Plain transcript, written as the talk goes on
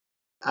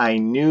I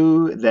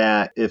knew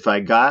that if I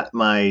got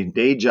my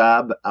day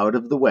job out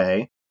of the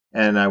way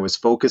and I was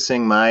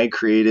focusing my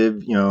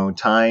creative,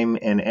 time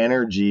and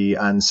energy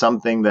on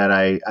something that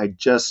I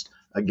just,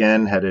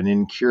 again, had an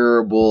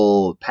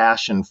incurable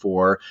passion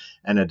for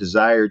and a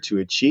desire to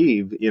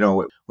achieve,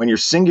 when you're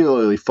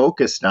singularly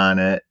focused on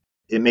it,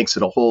 it makes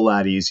it a whole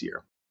lot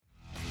easier.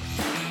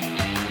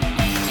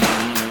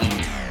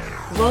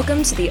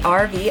 Welcome to the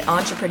RV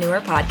Entrepreneur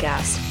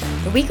Podcast,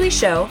 the weekly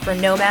show for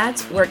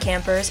nomads, work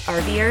campers,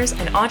 RVers,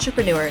 and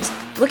entrepreneurs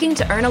looking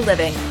to earn a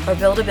living or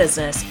build a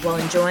business while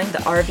enjoying the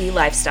RV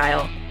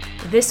lifestyle.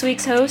 This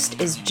week's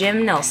host is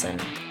Jim Nelson.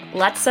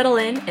 Let's settle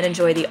in and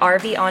enjoy the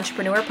RV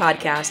Entrepreneur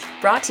Podcast,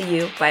 brought to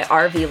you by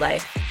RV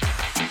Life.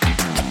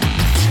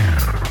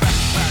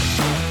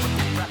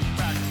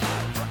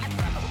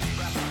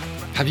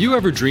 Have you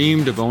ever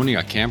dreamed of owning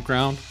a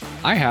campground?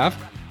 I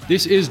have.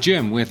 This is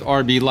Jim with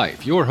RV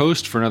Life, your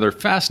host for another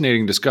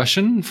fascinating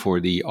discussion for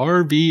the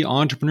RV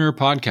Entrepreneur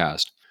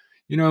Podcast.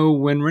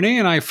 When Renee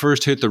and I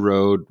first hit the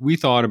road, we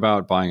thought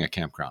about buying a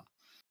campground.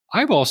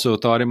 I've also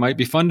thought it might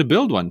be fun to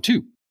build one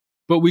too.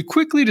 But we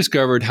quickly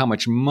discovered how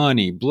much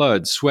money,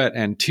 blood, sweat,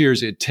 and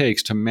tears it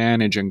takes to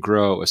manage and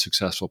grow a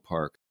successful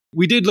park.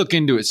 We did look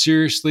into it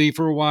seriously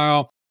for a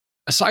while.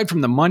 Aside from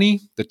the money,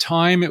 the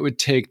time it would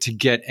take to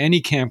get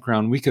any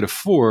campground we could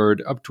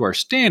afford up to our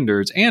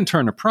standards and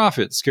turn a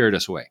profit scared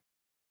us away.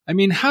 I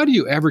mean, how do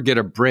you ever get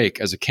a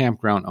break as a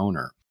campground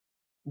owner?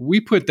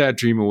 We put that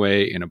dream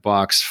away in a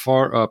box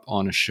far up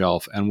on a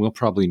shelf, and we'll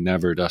probably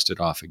never dust it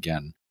off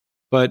again.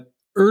 But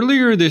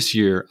earlier this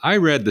year, I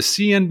read the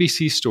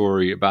CNBC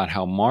story about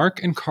how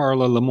Mark and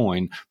Carla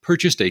Lemoyne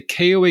purchased a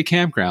KOA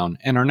campground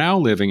and are now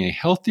living a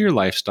healthier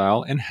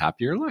lifestyle and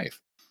happier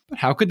life. But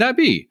how could that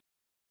be?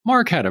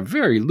 Mark had a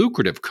very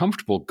lucrative,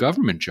 comfortable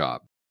government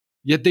job.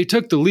 Yet they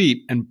took the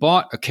leap and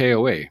bought a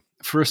KOA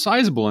for a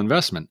sizable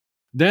investment.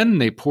 Then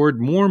they poured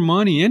more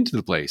money into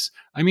the place.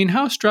 I mean,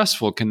 how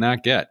stressful can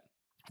that get?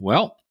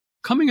 Well,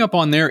 coming up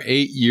on their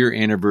 8-year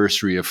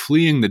anniversary of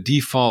fleeing the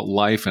default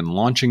life and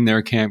launching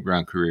their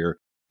campground career,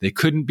 they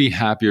couldn't be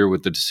happier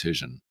with the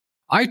decision.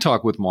 I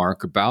talked with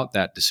Mark about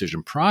that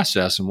decision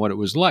process and what it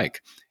was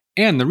like,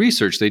 and the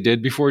research they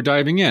did before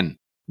diving in.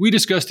 We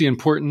discussed the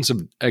importance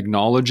of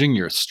acknowledging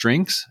your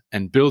strengths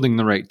and building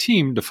the right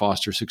team to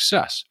foster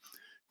success.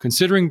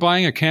 Considering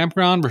buying a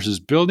campground versus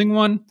building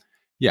one?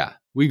 Yeah,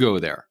 we go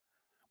there.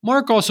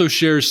 Mark also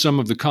shares some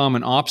of the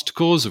common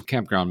obstacles of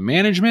campground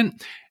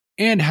management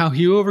and how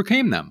he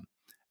overcame them,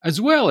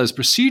 as well as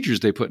procedures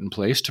they put in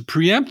place to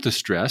preempt the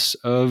stress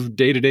of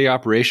day-to-day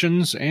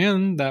operations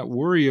and that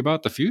worry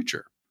about the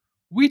future.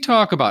 We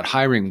talk about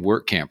hiring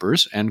work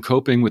campers and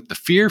coping with the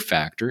fear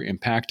factor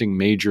impacting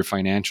major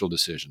financial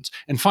decisions.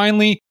 And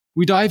finally,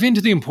 we dive into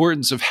the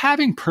importance of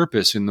having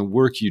purpose in the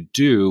work you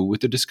do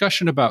with a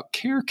discussion about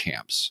care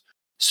camps.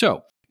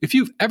 So, if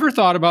you've ever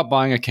thought about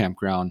buying a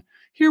campground,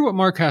 hear what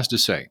Mark has to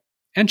say.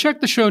 And check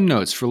the show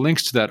notes for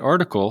links to that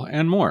article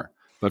and more.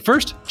 But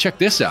first, check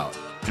this out,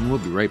 and we'll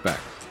be right back.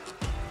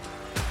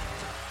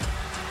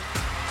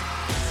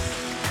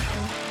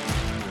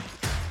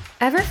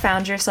 Ever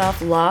found yourself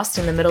lost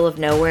in the middle of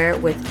nowhere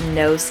with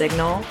no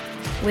signal?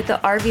 With the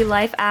RV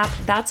Life app,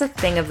 that's a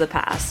thing of the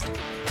past.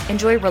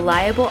 Enjoy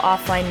reliable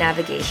offline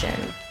navigation,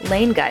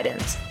 lane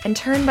guidance, and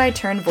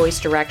turn-by-turn voice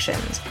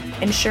directions,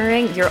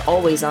 ensuring you're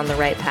always on the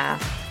right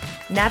path.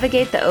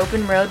 Navigate the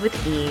open road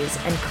with ease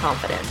and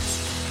confidence.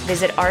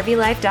 Visit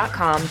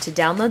rvlife.com to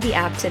download the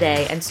app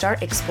today and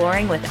start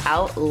exploring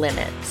without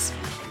limits.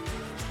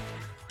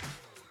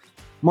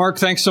 Mark,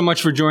 thanks so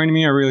much for joining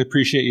me. I really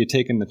appreciate you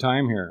taking the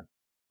time here.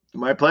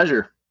 My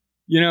pleasure.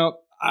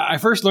 I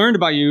first learned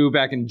about you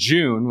back in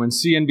June when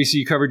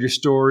CNBC covered your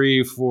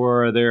story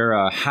for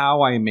their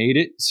How I Made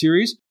It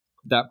series.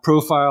 That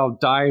profile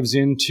dives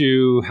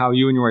into how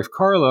you and your wife,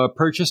 Carla,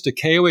 purchased a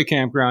KOA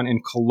campground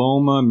in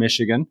Coloma,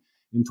 Michigan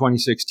in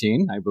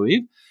 2016, I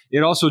believe.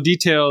 It also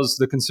details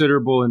the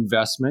considerable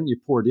investment you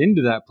poured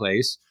into that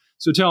place.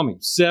 So tell me,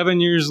 7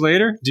 years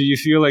later, do you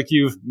feel like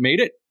you've made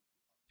it?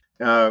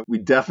 We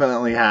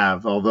definitely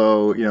have,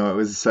 although, it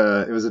was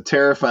a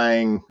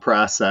terrifying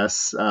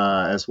process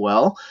as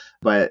well.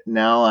 But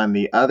now on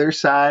the other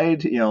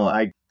side,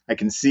 I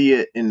can see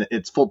it in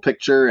its full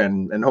picture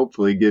and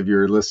hopefully give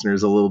your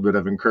listeners a little bit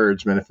of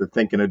encouragement if they're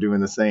thinking of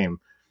doing the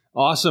same.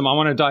 Awesome. I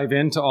want to dive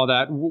into all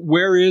that.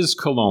 Where is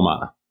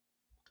Coloma?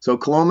 So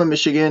Coloma,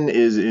 Michigan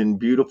is in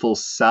beautiful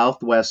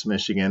southwest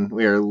Michigan.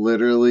 We are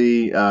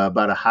literally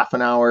about a half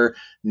an hour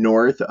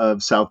north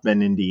of South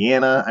Bend,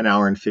 Indiana, an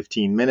hour and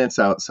 15 minutes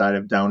outside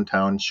of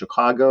downtown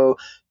Chicago,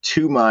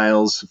 2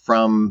 miles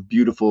from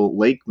beautiful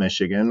Lake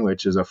Michigan,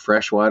 which is a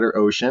freshwater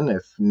ocean.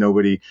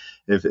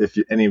 If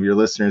any of your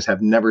listeners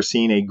have never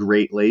seen a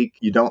Great Lake,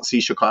 you don't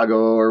see Chicago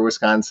or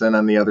Wisconsin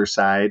on the other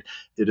side.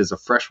 It is a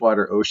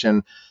freshwater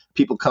ocean.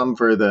 People come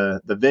for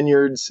the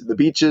vineyards, the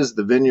beaches,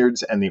 the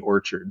vineyards, and the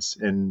orchards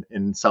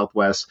in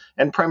Southwest,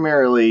 and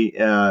primarily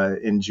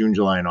in June,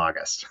 July, and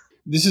August.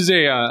 This is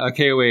a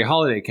KOA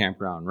holiday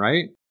campground,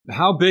 right?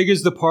 How big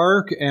is the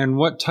park, and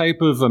what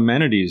type of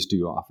amenities do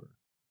you offer?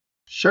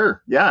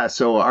 Sure. Yeah.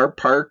 So our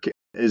park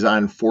is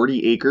on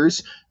 40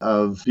 acres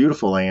of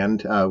beautiful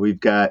land. We've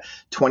got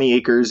 20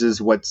 acres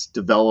is what's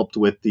developed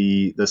with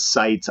the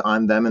sites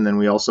on them. And then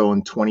we also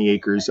own 20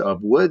 acres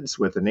of woods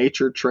with a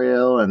nature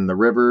trail and the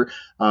river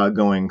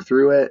going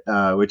through it,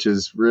 which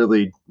is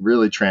really,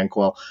 really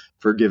tranquil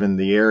for given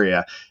the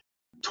area.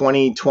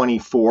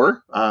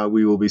 2024,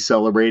 we will be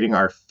celebrating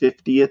our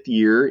 50th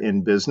year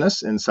in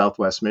business in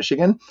Southwest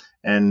Michigan.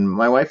 And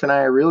my wife and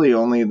I are really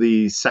only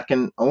the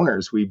second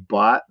owners. We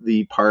bought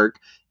the park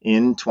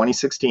in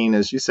 2016,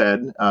 as you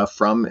said,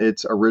 from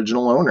its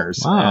original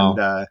owners, Wow. and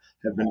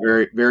have been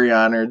very, very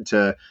honored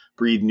to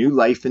breathe new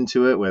life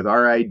into it with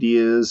our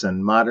ideas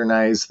and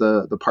modernize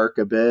the park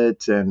a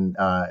bit, and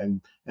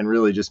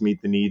really just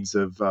meet the needs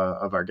of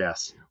our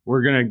guests.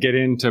 We're going to get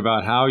into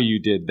about how you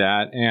did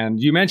that.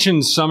 And you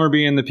mentioned summer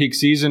being the peak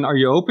season. Are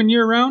you open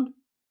year round?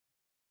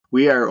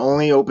 We are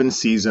only open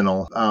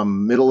seasonal,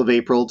 middle of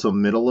April till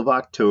middle of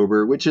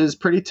October, which is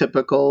pretty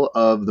typical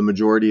of the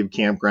majority of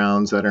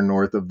campgrounds that are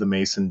north of the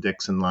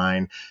Mason-Dixon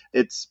line.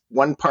 It's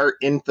one part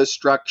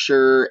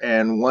infrastructure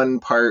and one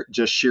part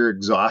just sheer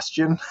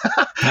exhaustion.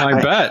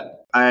 I bet.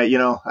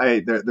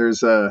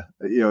 There's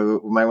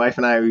my wife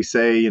and I, we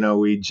say,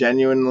 we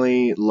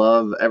genuinely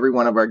love every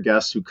one of our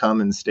guests who come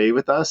and stay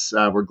with us.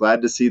 We're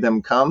glad to see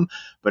them come,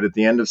 but at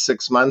the end of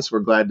 6 months,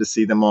 we're glad to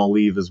see them all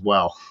leave as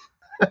well.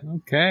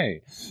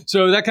 Okay.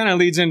 So that kind of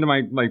leads into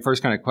my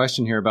first kind of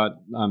question here about,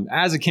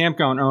 as a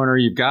campground owner,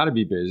 you've got to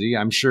be busy.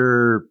 I'm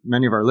sure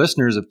many of our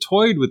listeners have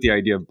toyed with the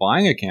idea of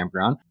buying a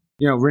campground.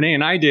 Renee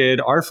and I did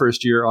our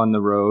first year on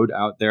the road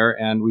out there,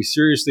 and we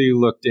seriously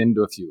looked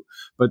into a few.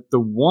 But the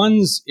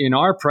ones in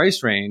our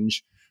price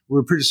range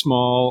were pretty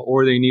small,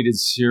 or they needed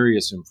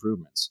serious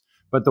improvements.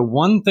 But the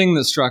one thing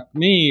that struck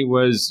me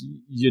was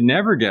you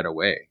never get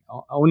away.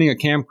 Owning a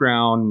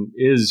campground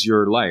is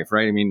your life,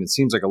 right? I mean, it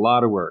seems like a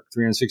lot of work,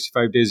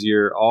 365 days a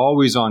year,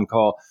 always on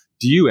call.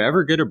 Do you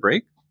ever get a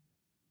break?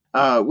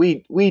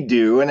 We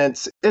do, and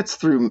it's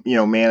through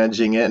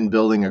managing it and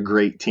building a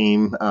great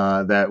team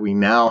that we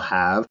now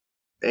have.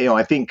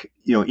 I think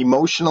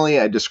emotionally,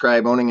 I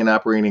describe owning and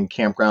operating a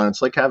campground.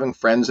 It's like having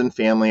friends and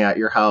family at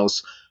your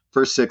house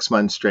for 6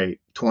 months straight,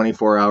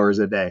 24 hours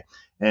a day.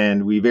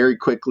 And we very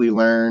quickly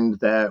learned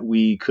that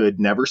we could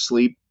never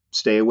sleep,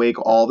 stay awake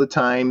all the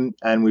time,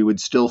 and we would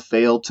still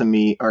fail to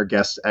meet our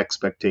guests'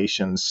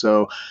 expectations.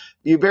 So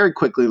you very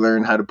quickly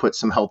learn how to put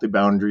some healthy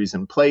boundaries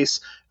in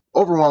place.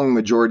 Overwhelming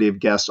majority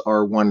of guests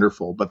are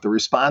wonderful, but the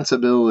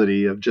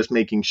responsibility of just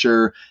making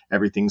sure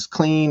everything's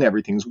clean,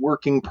 everything's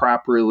working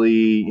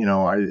properly,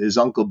 is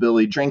Uncle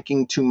Billy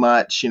drinking too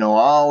much?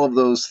 All of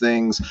those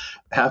things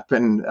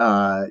happen,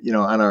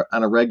 on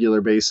a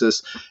regular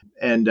basis.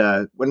 And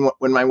when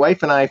my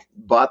wife and I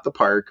bought the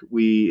park,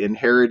 we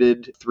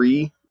inherited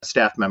 3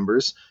 staff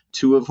members,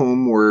 2 of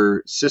whom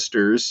were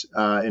sisters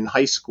in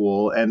high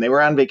school, and they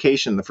were on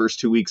vacation the first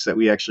 2 weeks that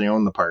we actually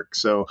owned the park.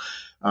 So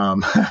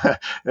that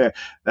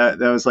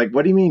was like,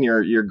 what do you mean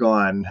you're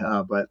gone?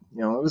 But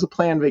it was a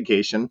planned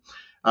vacation.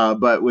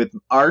 But with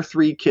our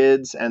 3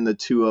 kids and the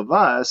 2 of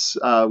us,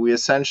 we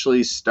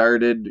essentially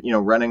started,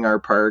 running our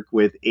park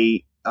with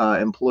 8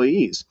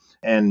 employees,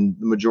 and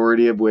the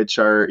majority of which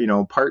are,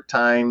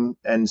 part-time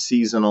and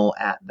seasonal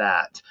at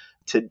that.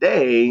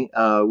 Today,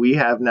 we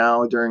have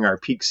now during our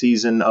peak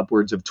season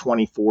upwards of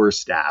 24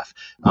 staff,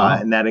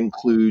 and that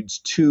includes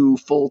 2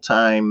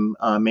 full-time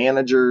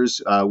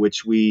managers,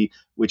 which we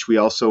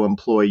also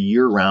employ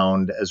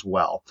year-round as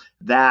well.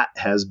 That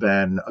has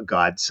been a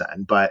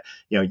godsend, but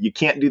you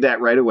can't do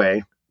that right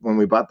away. When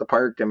we bought the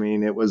park, I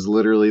mean, it was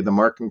literally the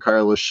Mark and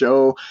Carla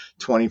show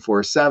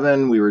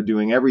 24/7. We were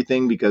doing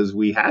everything because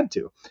we had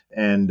to.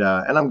 And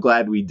I'm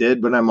glad we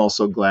did, but I'm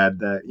also glad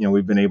that,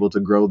 we've been able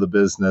to grow the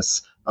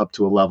business up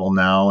to a level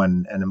now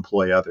and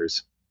employ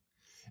others.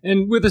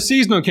 And with a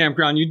seasonal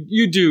campground,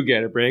 you do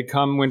get a break.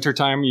 Come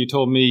wintertime, you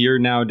told me you're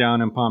now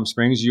down in Palm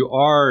Springs. You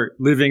are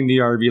living the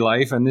RV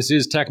life, and this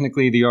is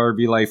technically the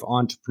RV Life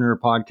Entrepreneur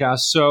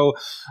Podcast. So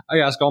I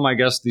ask all my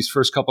guests these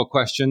first couple of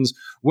questions.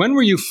 When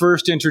were you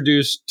first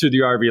introduced to the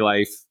RV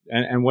life,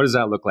 and what does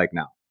that look like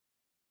now?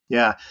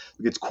 Yeah,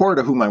 it's core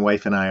to who my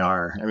wife and I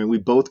are. I mean, we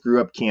both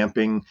grew up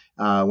camping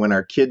when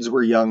our kids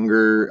were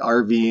younger.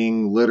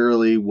 RVing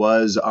literally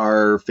was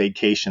our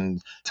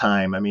vacation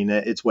time. I mean,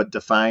 it's what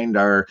defined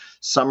our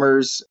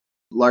summers,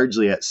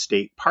 largely at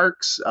state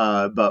parks.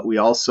 But we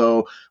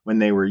also, when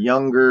they were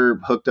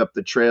younger, hooked up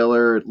the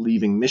trailer,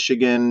 leaving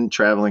Michigan,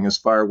 traveling as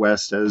far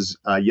west as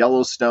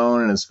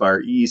Yellowstone and as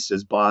far east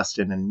as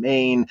Boston and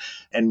Maine,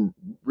 and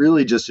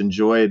really just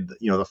enjoyed,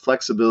 the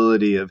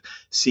flexibility of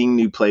seeing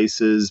new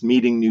places,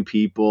 meeting new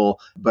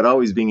people, but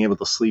always being able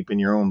to sleep in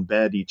your own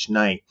bed each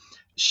night.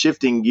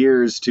 Shifting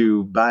gears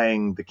to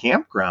buying the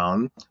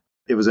campground,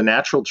 it was a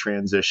natural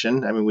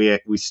transition. I mean,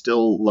 we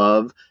still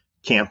love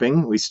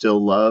camping. We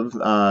still love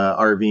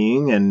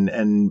RVing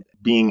and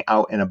being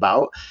out and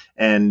about,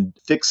 and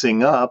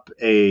fixing up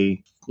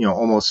a,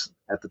 almost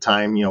at the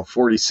time,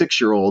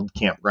 46-year-old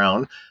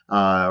campground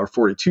or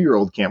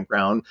 42-year-old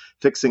campground,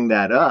 fixing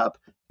that up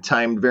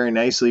timed very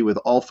nicely with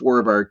all four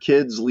of our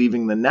kids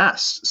leaving the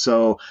nest.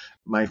 So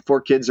my four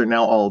kids are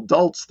now all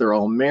adults. They're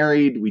all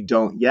married. We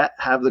don't yet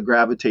have the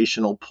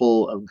gravitational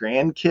pull of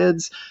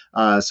grandkids.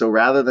 So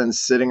rather than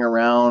sitting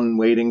around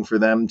waiting for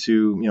them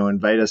to,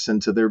 invite us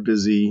into their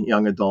busy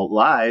young adult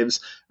lives,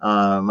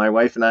 my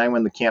wife and I,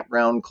 when the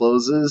campground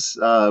closes,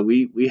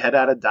 we head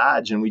out of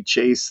Dodge and we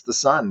chase the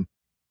sun.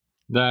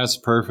 That's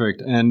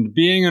perfect. And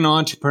being an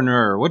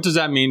entrepreneur, what does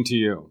that mean to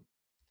you?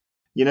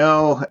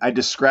 I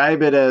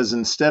describe it as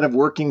instead of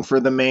working for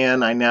the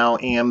man, I now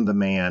am the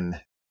man.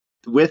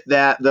 With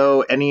that,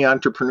 though, any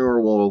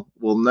entrepreneur will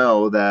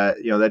know that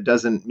that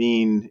doesn't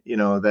mean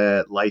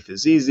that life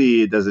is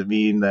easy. It doesn't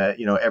mean that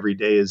every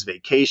day is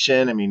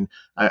vacation. I mean,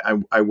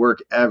 I work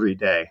every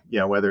day,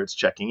 whether it's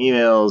checking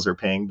emails or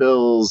paying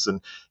bills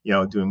and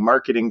doing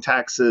marketing,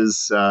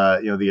 taxes,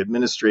 the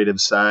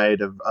administrative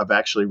side of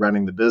actually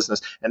running the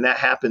business, and that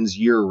happens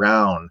year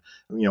round.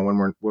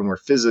 When we're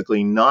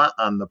physically not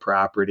on the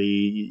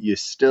property, you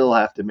still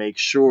have to make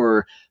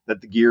sure that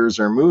the gears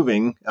are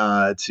moving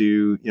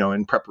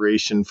in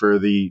preparation for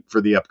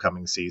the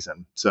upcoming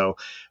season. So,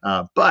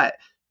 but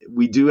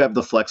we do have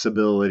the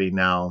flexibility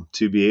now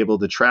to be able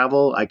to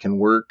travel. I can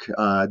work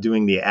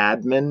doing the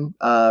admin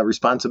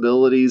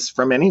responsibilities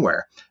from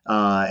anywhere,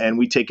 and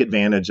we take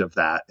advantage of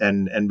that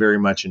and very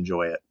much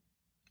enjoy it.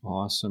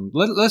 Awesome.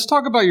 Let's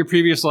talk about your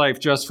previous life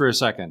just for a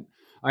second.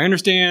 I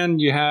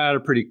understand you had a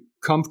pretty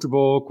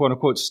comfortable, quote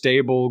unquote,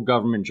 stable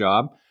government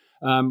job.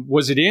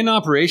 Was it in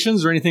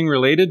operations or anything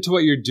related to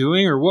what you're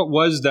doing, or what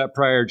was that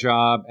prior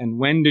job, and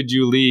when did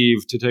you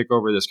leave to take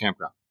over this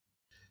campground?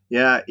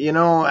 Yeah,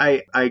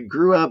 I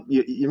grew up,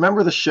 you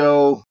remember the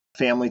show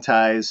Family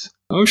Ties?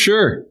 Oh,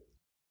 sure.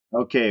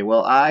 Okay,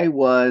 well, I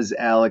was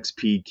Alex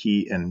P.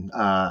 Keaton.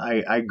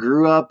 I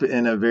grew up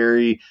in a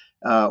very,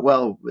 I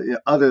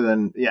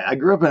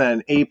grew up in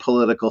an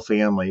apolitical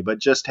family, but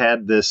just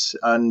had this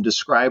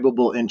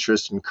undescribable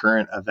interest in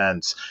current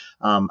events.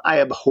 I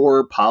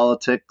abhor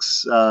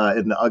politics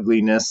and the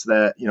ugliness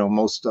that,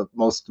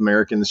 most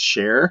Americans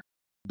share,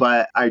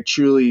 but I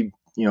truly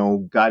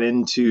got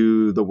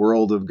into the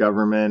world of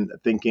government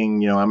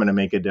thinking, I'm going to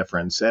make a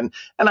difference. And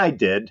I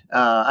did.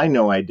 I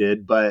know I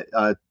did. But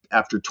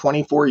after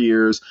 24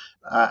 years,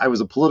 I was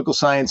a political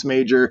science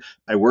major.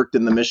 I worked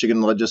in the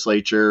Michigan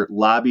legislature,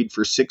 lobbied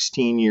for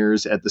 16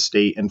 years at the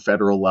state and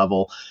federal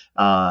level.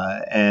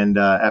 And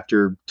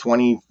after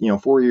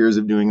 24 years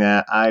of doing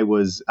that, I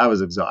was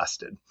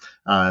exhausted.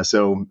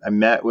 So I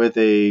met with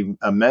a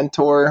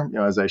mentor,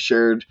 as I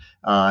shared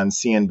on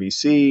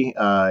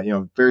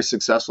CNBC, very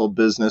successful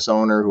business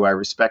owner who I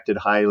respected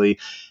highly.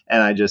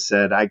 And I just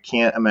said, I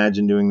can't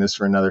imagine doing this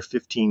for another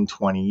 15,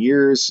 20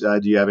 years.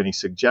 Do you have any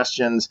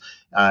suggestions?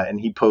 And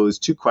he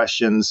posed two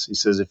questions. He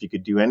says, if you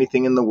could do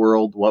anything in the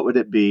world, what would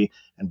it be?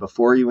 And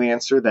before you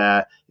answer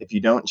that, if you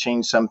don't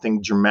change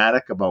something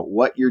dramatic about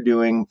what you're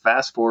doing,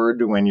 fast forward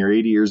to when you're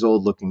 80 years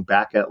old, looking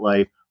back at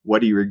life, what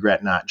do you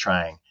regret not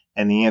trying?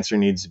 And the answer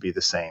needs to be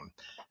the same.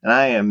 And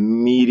I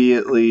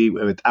immediately,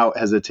 without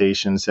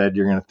hesitation, said,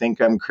 you're going to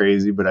think I'm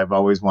crazy, but I've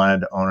always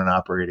wanted to own and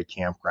operate a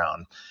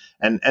campground.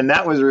 And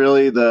that was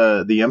really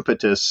the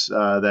impetus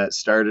that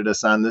started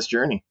us on this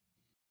journey.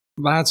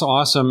 That's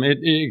awesome.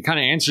 It kind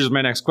of answers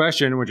my next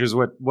question, which is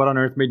what on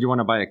earth made you want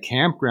to buy a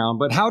campground?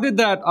 But how did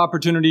that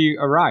opportunity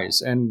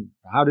arise? And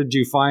how did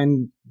you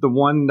find the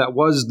one that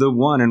was the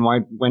one? And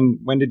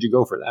when did you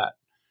go for that?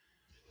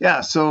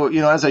 Yeah. So,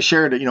 as I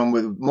shared,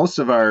 with most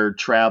of our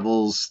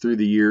travels through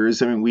the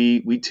years, I mean,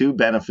 we too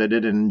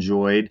benefited and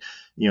enjoyed,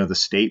 the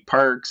state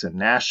parks and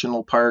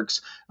national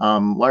parks,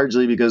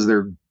 largely because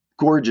they're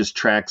gorgeous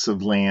tracts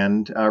of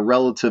land,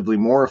 relatively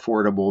more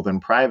affordable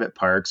than private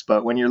parks.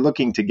 But when you're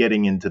looking to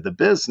getting into the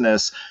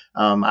business,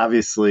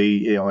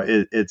 obviously,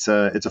 it's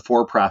a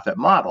for-profit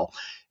model.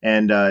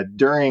 And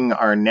during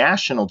our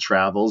national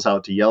travels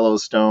out to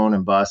Yellowstone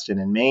and Boston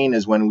and Maine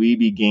is when we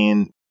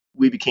became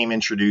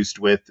introduced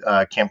with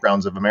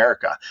Campgrounds of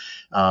America,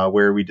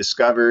 where we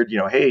discovered,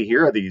 hey,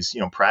 here are these,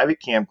 private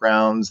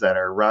campgrounds that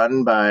are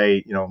run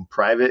by,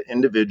 private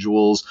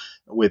individuals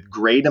with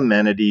great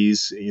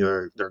amenities.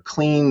 They're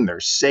clean, they're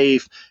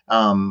safe.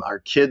 Our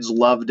kids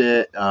loved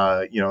it,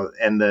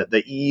 and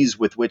the ease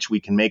with which we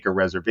can make a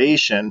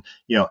reservation,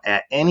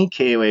 at any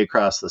KOA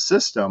across the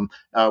system,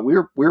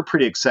 we're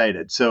pretty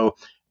excited. So,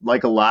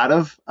 like a lot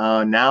of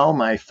now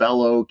my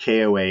fellow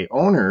KOA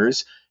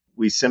owners,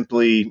 we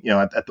simply,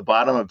 at the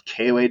bottom of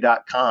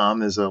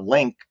KOA.com is a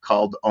link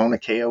called Own a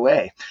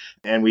KOA.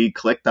 And we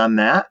clicked on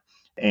that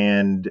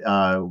and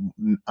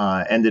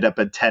ended up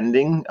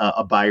attending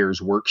a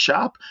buyer's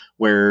workshop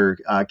where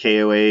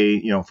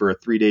KOA, for a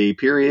 3-day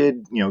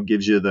period,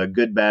 gives you the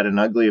good, bad, and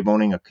ugly of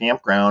owning a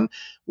campground,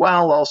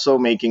 while also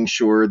making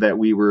sure that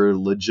we were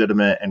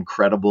legitimate and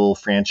credible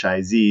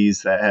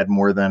franchisees that had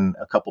more than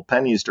a couple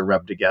pennies to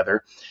rub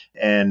together.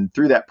 And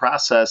through that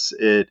process,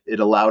 it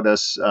allowed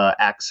us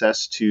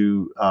access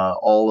to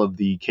all of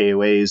the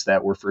KOAs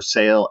that were for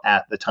sale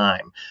at the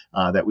time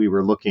that we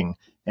were looking.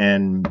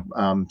 And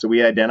so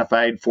we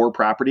identified 4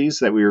 properties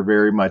that we were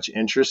very much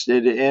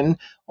interested in.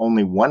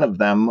 Only one of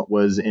them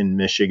was in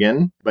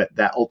Michigan, but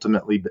that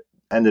ultimately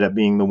ended up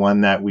being the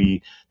one that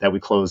we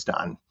closed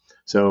on.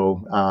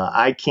 So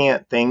I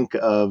can't think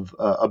of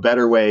a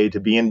better way to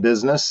be in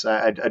business.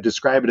 I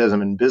describe it as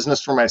I'm in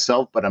business for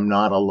myself, but I'm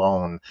not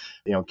alone.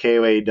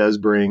 KOA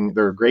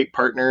they're a great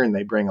partner, and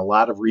they bring a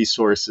lot of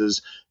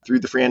resources through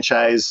the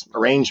franchise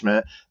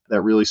arrangement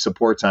that really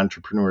supports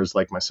entrepreneurs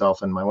like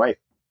myself and my wife.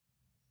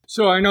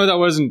 So I know that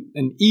wasn't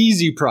an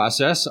easy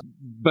process,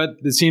 but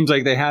it seems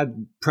like they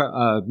had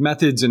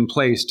methods in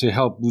place to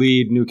help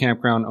lead new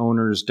campground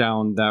owners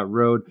down that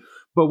road.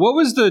 But what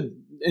was the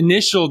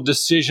initial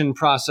decision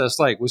process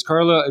like? Was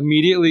Carla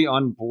immediately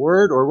on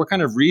board, or what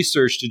kind of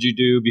research did you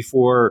do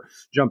before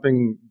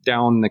jumping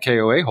down the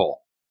KOA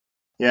hole?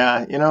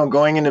 Yeah,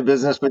 going into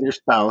business with your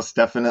spouse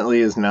definitely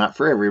is not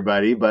for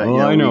everybody, but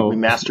I know. we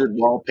mastered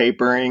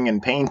wallpapering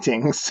and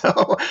painting.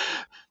 So,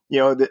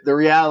 the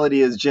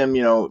reality is, Jim,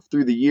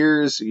 through the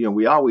years,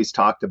 we always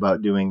talked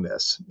about doing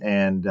this.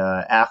 And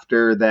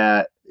after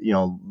that,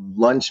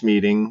 lunch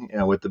meeting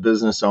with the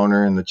business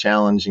owner and the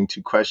challenging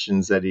 2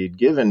 questions that he'd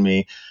given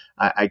me,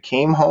 I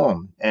came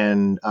home.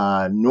 And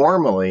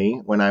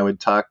normally when I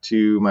would talk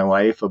to my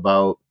wife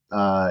about,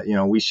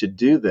 we should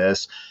do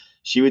this,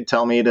 she would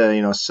tell me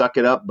to, suck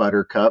it up,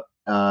 buttercup.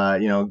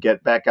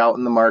 Get back out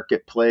in the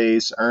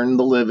marketplace, earn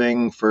the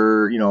living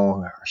for,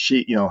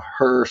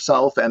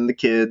 herself and the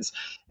kids.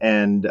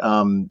 And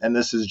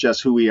this is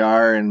just who we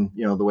are and,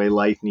 the way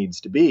life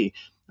needs to be.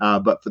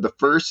 But for the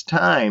first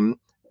time,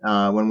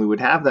 when we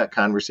would have that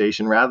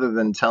conversation, rather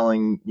than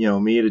telling,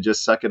 me to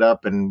just suck it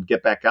up and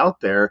get back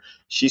out there,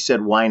 she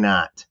said, why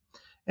not?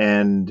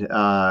 And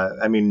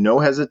no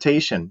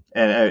hesitation.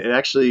 And it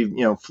actually,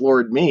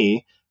 floored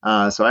me.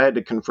 So I had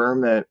to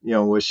confirm that,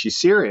 was she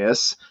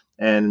serious?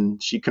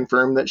 And she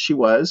confirmed that she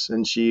was,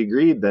 and she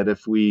agreed that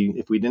if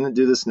we didn't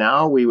do this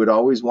now, we would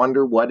always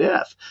wonder what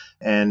if.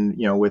 And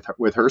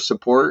with her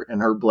support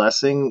and her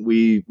blessing,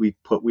 we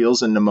put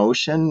wheels into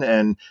motion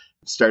and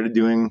started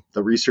doing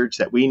the research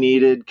that we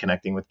needed,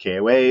 connecting with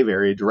KOA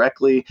very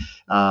directly,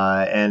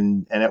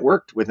 and it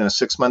worked. Within a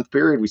 6-month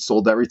period, we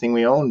sold everything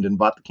we owned and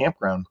bought the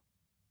campground.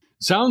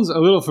 Sounds a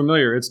little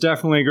familiar. It's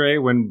definitely great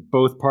when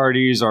both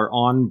parties are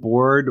on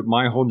board.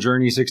 My whole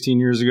journey 16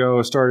 years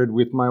ago started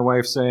with my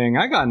wife saying,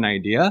 I got an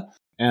idea.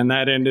 And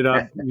that ended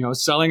up,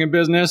 selling a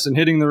business and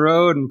hitting the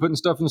road and putting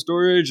stuff in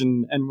storage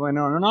and went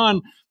on and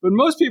on. But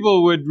most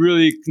people would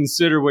really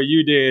consider what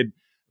you did a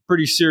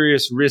pretty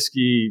serious,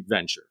 risky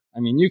venture.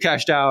 I mean, you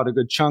cashed out a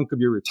good chunk of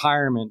your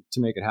retirement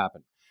to make it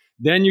happen.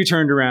 Then you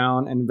turned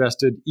around and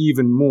invested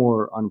even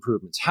more on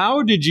improvements.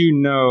 How did you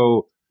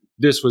know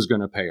this was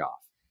going to pay off?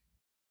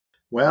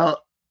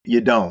 Well, you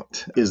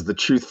don't, is the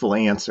truthful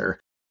answer.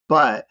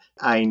 But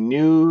I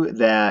knew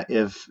that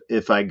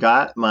if I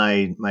got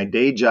my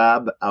day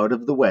job out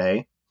of the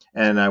way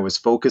and I was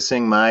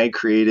focusing my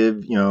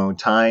creative,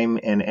 time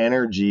and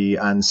energy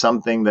on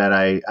something that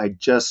I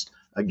just,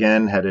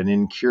 again, had an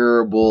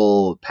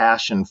incurable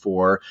passion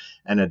for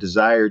and a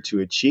desire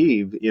to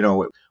achieve,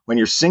 when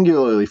you're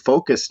singularly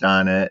focused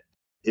on it,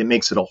 it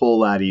makes it a whole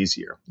lot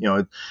easier.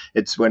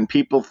 It's when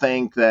people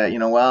think that,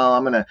 well,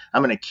 I'm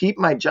going to keep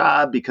my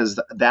job because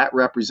that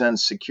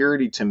represents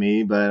security to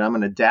me, but I'm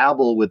going to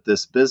dabble with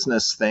this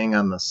business thing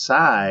on the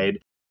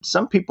side.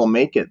 Some people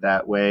make it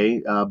that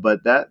way,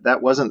 but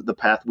that wasn't the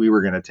path we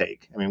were going to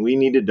take. I mean, we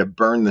needed to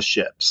burn the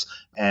ships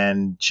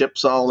and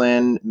chips all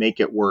in,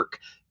 make it work.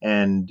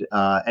 And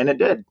it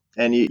did.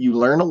 And you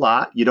learn a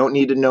lot. You don't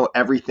need to know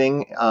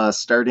everything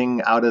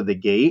starting out of the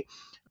gate.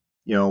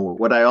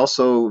 What I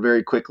also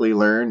very quickly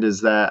learned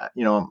is that,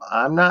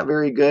 I'm not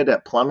very good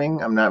at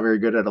plumbing. I'm not very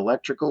good at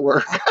electrical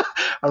work.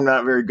 I'm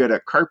not very good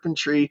at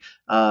carpentry.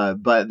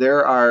 But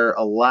there are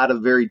a lot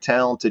of very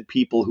talented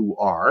people who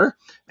are,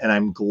 and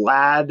I'm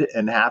glad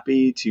and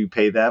happy to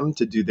pay them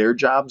to do their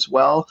jobs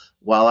well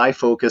while I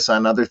focus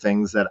on other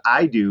things that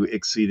I do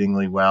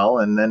exceedingly well.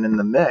 And then in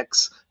the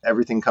mix,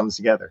 everything comes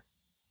together.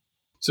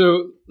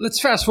 So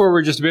let's fast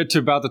forward just a bit to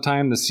about the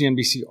time the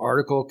CNBC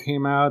article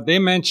came out. They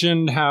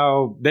mentioned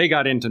how they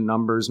got into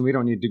numbers, and we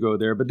don't need to go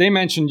there, but they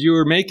mentioned you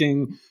were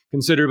making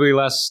considerably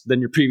less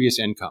than your previous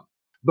income,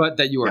 but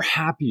that you were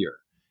happier.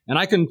 And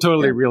I can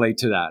totally relate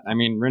to that. I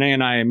mean, Renee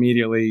and I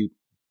immediately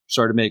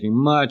started making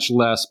much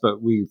less,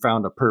 but we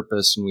found a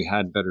purpose and we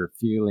had better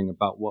feeling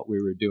about what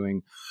we were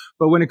doing.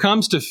 But when it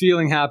comes to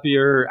feeling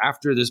happier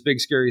after this big,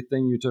 scary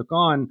thing you took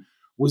on,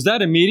 was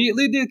that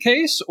immediately the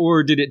case,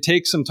 or did it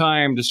take some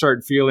time to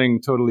start feeling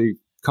totally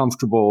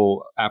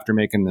comfortable after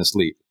making this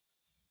leap?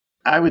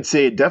 I would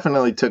say it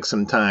definitely took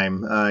some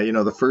time.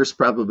 The first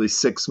probably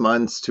 6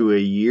 months to a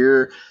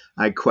year,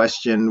 I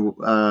questioned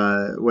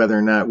whether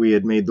or not we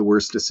had made the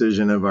worst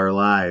decision of our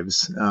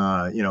lives.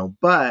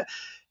 But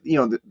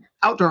the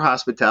outdoor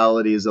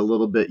hospitality is a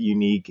little bit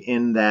unique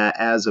in that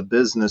as a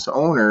business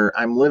owner,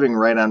 I'm living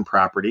right on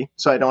property.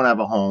 So I don't have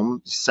a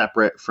home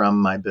separate from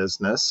my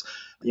business.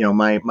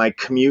 My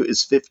commute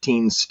is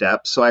 15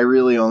 steps. So I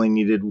really only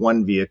needed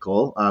one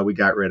vehicle. We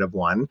got rid of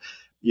one.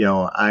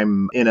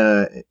 I'm in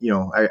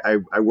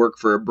I work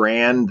for a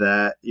brand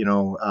that,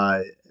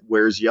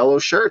 wears yellow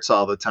shirts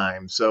all the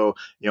time. So,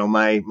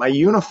 my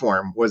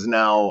uniform was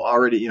now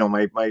already,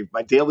 my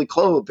daily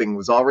clothing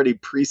was already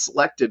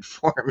pre-selected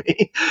for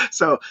me.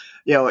 So,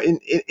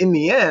 in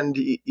the end,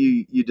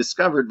 you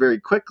discovered very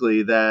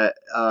quickly that,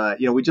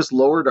 we just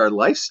lowered our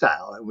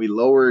lifestyle, and we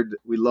lowered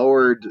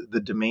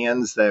the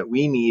demands that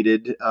we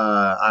needed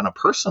on a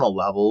personal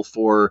level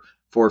for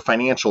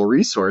financial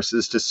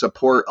resources to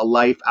support a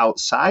life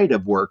outside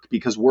of work,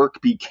 because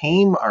work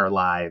became our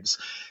lives.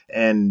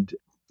 And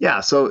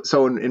yeah, so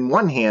in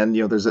one hand,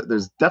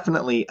 there's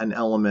definitely an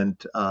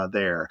element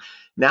there.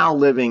 Now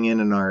living in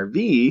an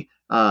RV,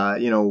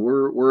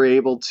 we're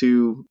able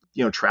to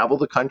travel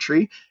the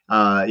country.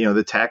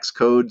 The tax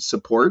code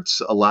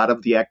supports a lot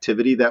of the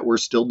activity that we're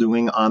still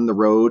doing on the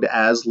road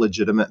as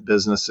legitimate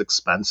business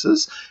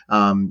expenses.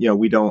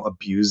 We don't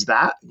abuse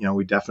that.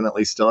 We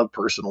definitely still have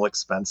personal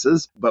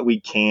expenses, but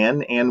we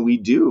can and we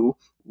do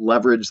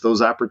leverage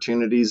those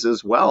opportunities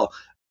as well.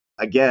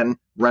 Again,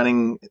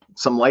 running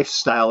some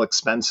lifestyle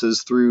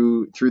expenses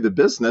through the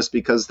business,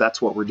 because that's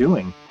what we're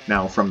doing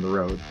now from the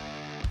road.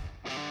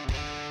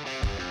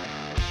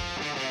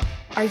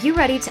 Are you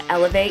ready to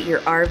elevate your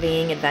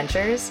RVing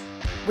adventures?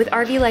 With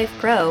RV Life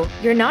Pro,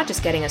 you're not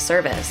just getting a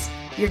service,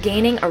 you're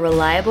gaining a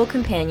reliable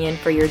companion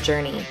for your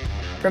journey.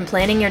 From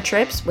planning your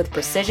trips with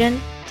precision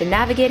to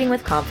navigating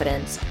with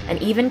confidence, and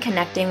even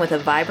connecting with a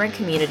vibrant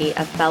community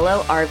of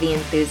fellow RV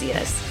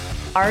enthusiasts,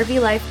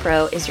 RV Life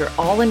Pro is your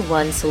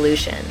all-in-one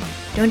solution.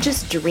 Don't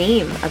just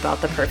dream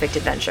about the perfect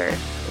adventure,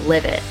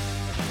 live it.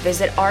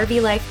 Visit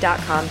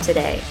rvlife.com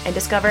today and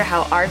discover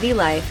how RV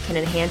Life can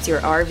enhance your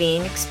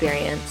RVing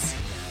experience.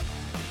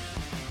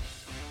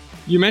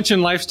 You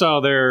mentioned lifestyle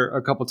there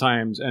a couple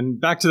times, and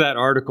back to that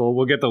article,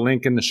 we'll get the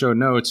link in the show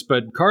notes,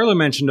 but Carla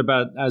mentioned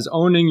about as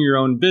owning your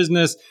own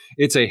business,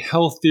 it's a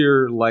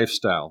healthier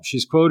lifestyle.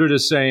 She's quoted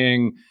as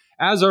saying,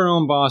 as our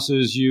own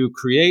bosses, you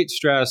create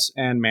stress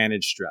and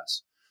manage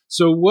stress.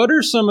 So what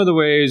are some of the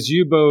ways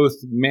you both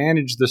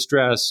manage the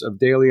stress of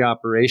daily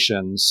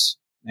operations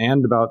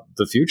and about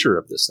the future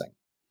of this thing?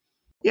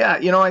 Yeah,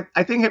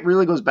 I think it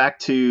really goes back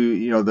to,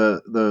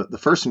 the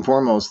first and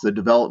foremost, the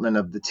development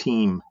of the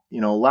team.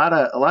 A lot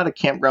of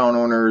campground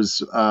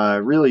owners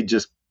really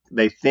just,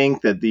 they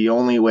think that the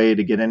only way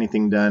to get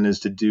anything done is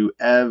to do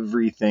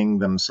everything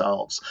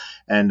themselves.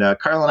 And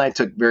Carl and I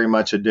took very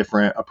much a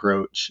different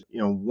approach.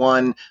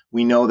 One,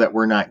 we know that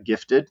we're not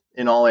gifted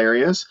in all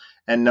areas.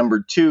 And number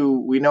two,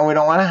 we know we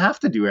don't want to have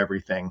to do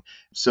everything.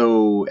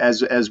 So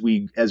as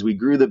we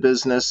grew the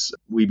business,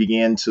 we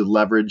began to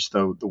leverage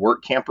the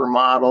work camper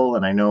model.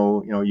 And I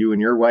know, you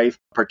and your wife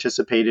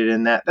participated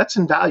in that. That's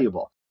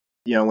invaluable.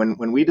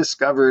 When we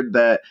discovered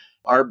that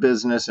our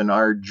business and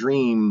our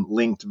dream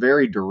linked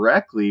very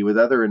directly with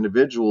other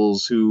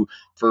individuals who,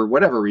 for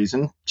whatever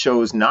reason,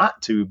 chose not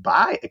to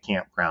buy a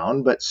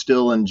campground, but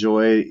still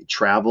enjoy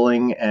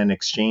traveling and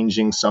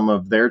exchanging some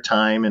of their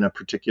time in a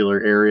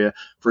particular area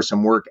for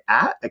some work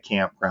at a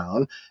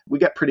campground, we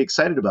got pretty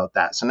excited about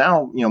that. So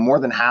now, more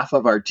than half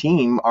of our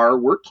team are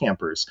work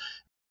campers.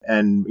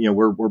 And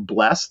we're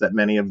blessed that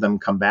many of them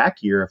come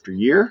back year after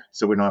year,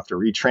 so we don't have to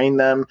retrain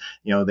them.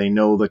 They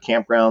know the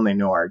campground, they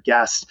know our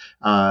guests,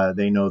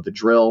 they know the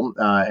drill,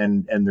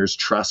 and there's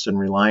trust and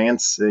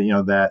reliance,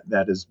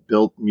 that is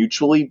built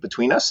mutually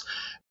between us.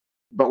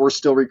 But we're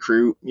still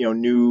recruit,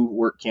 new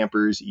work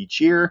campers each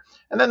year,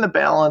 and then the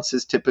balance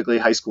is typically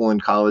high school and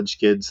college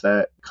kids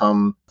that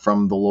come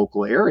from the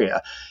local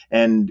area.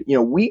 And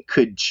we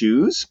could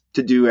choose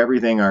to do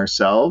everything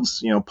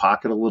ourselves,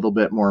 pocket a little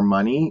bit more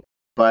money,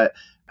 but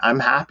I'm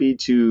happy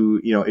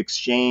to,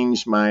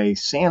 exchange my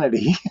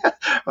sanity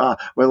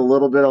with a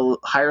little bit of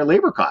higher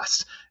labor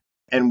costs.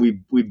 And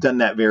we've done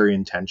that very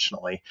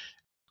intentionally.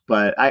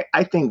 But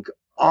I think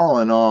all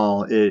in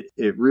all, it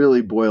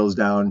really boils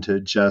down to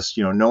just,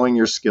 knowing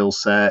your skill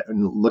set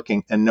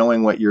and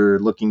knowing what you're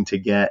looking to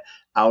get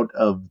out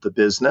of the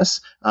business,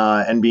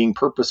 and being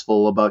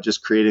purposeful about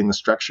just creating the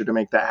structure to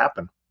make that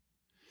happen.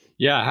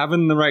 Yeah,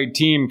 having the right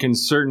team can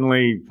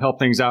certainly help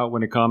things out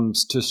when it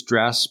comes to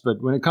stress.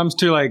 But when it comes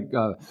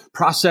to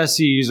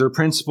processes or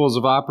principles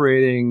of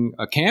operating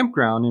a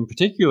campground in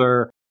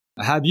particular,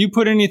 have you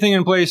put anything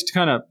in place to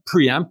kind of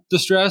preempt the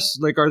stress?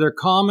 Are there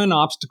common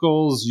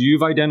obstacles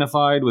you've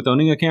identified with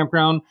owning a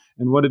campground?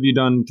 And what have you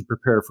done to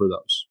prepare for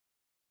those?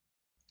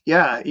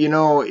 Yeah,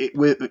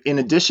 in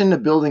addition to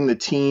building the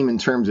team in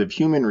terms of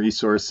human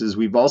resources,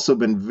 we've also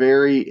been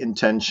very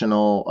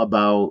intentional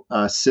about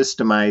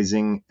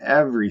systemizing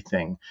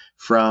everything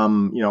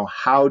from,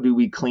 how do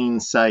we clean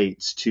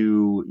sites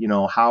to,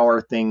 how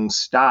are things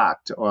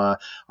stocked,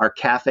 our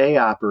cafe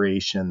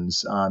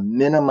operations,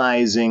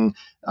 minimizing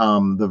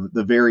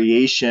the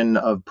variation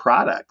of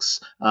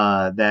products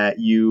that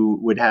you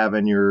would have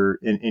in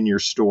your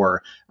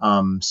store,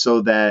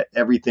 so that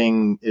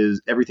everything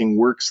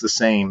works the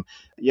same.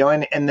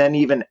 And then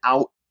even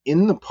out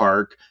in the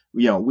park,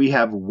 we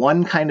have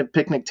one kind of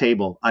picnic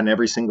table on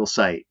every single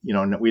site.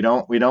 We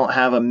don't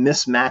have a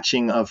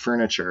mismatching of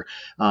furniture.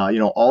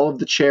 All of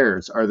the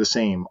chairs are the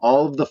same.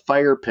 All of the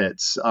fire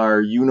pits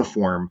are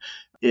uniform.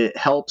 It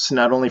helps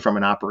not only from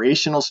an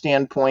operational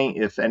standpoint,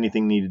 if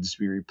anything needed to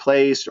be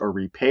replaced or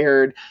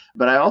repaired,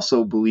 but I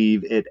also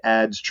believe it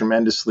adds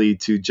tremendously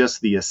to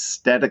just the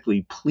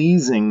aesthetically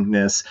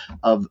pleasingness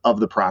of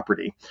the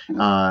property.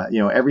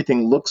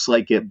 Everything looks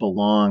like it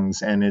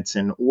belongs and it's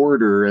in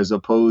order, as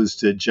opposed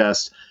to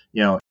just,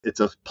 it's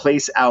a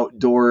place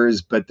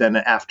outdoors, but then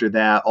after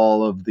that,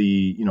 all of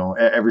the,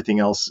 everything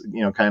else,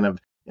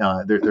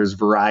 there's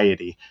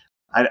variety.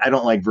 I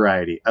don't like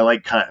variety. I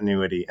like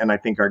continuity, and I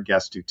think our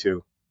guests do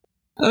too.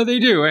 They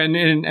do.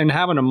 And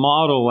having a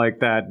model like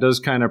that does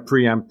kind of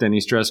preempt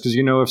any stress, because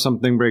if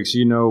something breaks,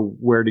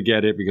 where to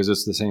get it because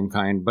it's the same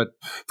kind. But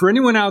for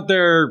anyone out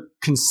there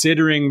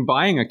considering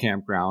buying a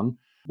campground,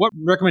 what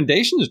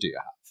recommendations do you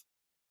have?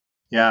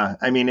 Yeah,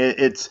 I mean,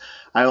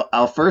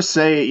 I'll first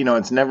say,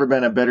 it's never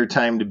been a better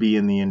time to be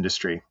in the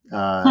industry.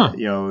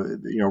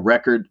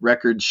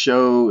 Records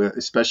show,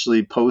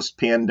 especially post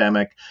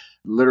pandemic,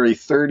 literally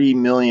 30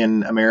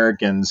 million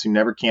Americans who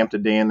never camped a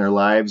day in their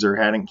lives or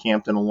hadn't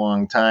camped in a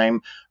long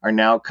time are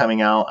now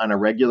coming out on a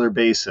regular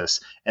basis.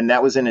 And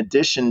that was in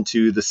addition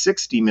to the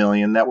 60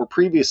 million that were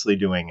previously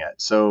doing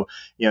it. So,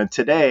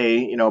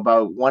 today,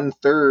 about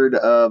 1/3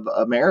 of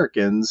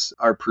Americans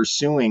are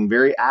pursuing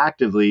very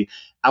actively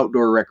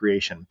outdoor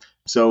recreation.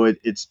 So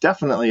it's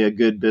definitely a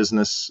good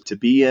business to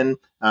be in.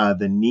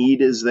 The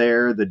need is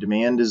there. The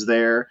demand is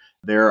there.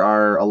 There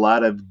are a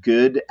lot of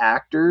good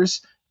actors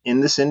in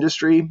this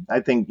industry. I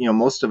think,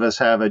 most of us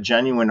have a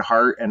genuine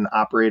heart and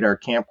operate our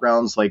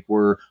campgrounds like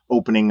we're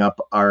opening up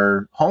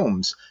our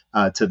homes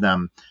to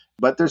them.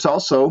 But there's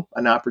also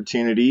an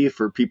opportunity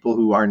for people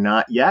who are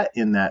not yet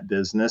in that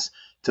business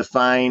to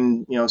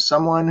find,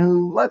 someone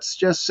who, let's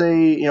just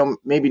say,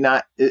 maybe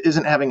not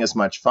isn't having as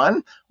much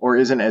fun or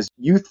isn't as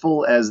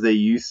youthful as they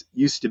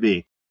used to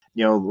be.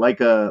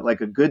 Like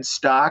a good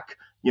stock,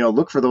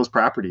 look for those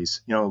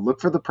properties.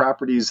 Look for the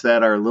properties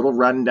that are a little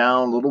run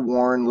down, a little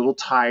worn, a little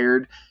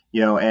tired,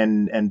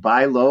 and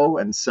buy low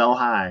and sell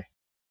high.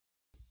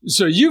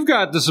 So you've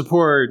got the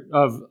support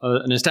of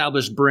an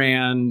established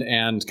brand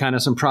and kind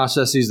of some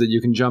processes that you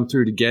can jump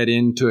through to get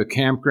into a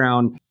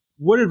campground.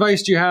 What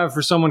advice do you have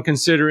for someone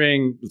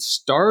considering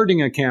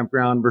starting a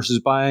campground versus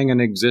buying an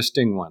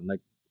existing one?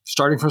 Like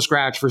starting from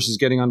scratch versus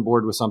getting on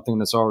board with something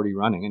that's already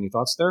running. Any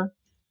thoughts there?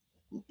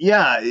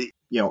 Yeah,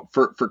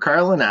 for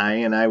Carl and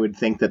I would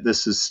think that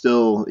this is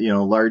still,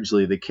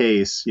 largely the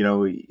case.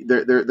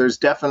 There's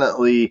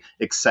definitely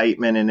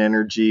excitement and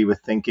energy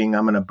with thinking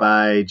I'm going to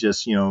buy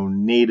just,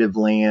 native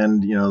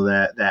land,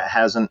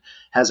 that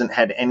hasn't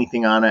had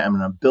anything on it. I'm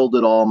going to build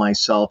it all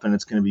myself, and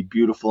it's going to be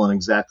beautiful and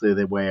exactly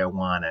the way I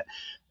want it.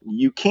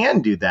 You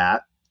can do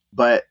that,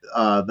 but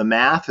the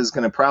math is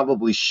going to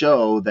probably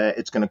show that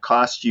it's going to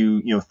cost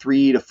you,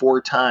 3 to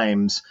 4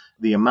 times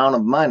the amount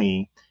of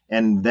money.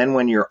 And then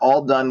when you're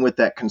all done with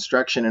that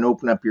construction and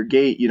open up your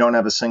gate, you don't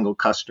have a single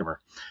customer.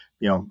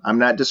 I'm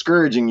not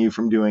discouraging you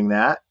from doing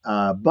that,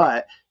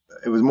 but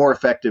it was more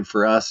effective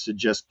for us to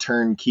just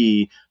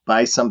turnkey,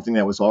 buy something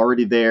that was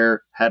already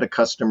there, had a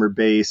customer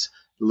base.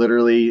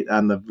 Literally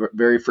on the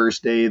very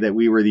first day that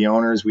we were the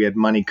owners, we had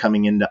money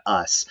coming into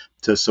us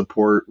to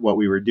support what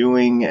we were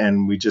doing,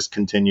 and we just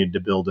continued to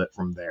build it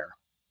from there.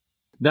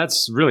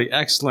 That's really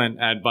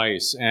excellent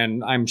advice.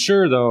 And I'm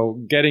sure,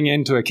 though, getting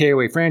into a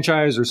KOA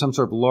franchise or some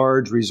sort of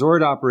large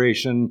resort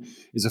operation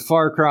is a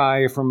far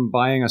cry from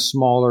buying a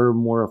smaller,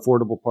 more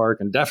affordable park,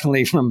 and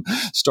definitely from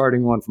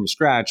starting one from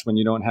scratch when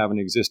you don't have an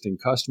existing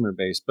customer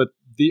base. But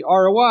the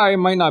ROI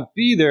might not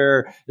be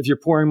there if you're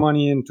pouring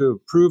money into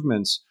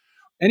improvements.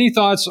 Any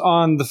thoughts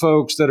on the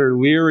folks that are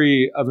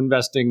leery of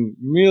investing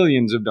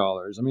millions of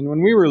dollars? I mean,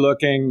 when we were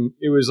looking,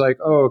 it was like,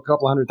 a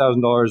couple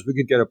 $100,000, we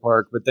could get a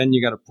park, but then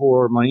you got to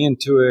pour money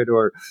into it,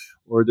 or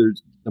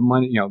there's the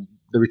money,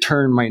 the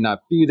return might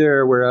not be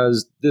there.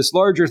 Whereas this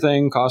larger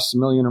thing costs $1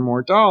 million or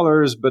more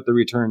dollars, but the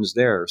return's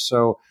there.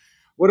 So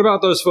what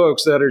about those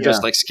folks that are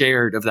just like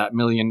scared of that $1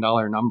 million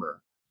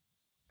number?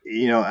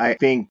 I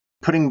think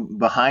putting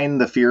behind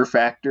the fear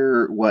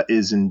factor what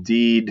is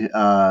indeed,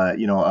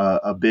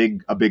 a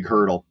big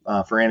hurdle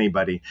for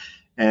anybody.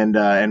 And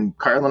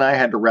Carl and I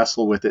had to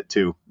wrestle with it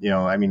too.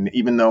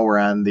 Even though we're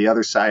on the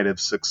other side of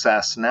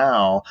success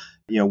now,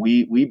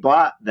 we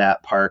bought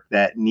that park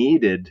that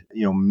needed,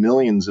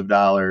 millions of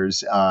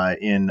dollars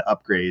in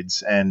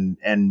upgrades,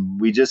 and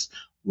we just,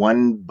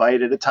 one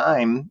bite at a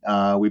time,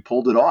 we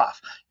pulled it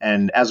off.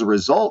 And as a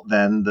result,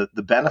 then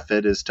the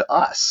benefit is to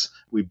us.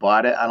 We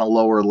bought it on a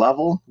lower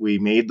level. We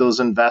made those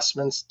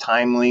investments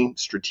timely,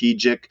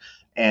 strategic,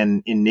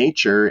 and in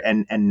nature.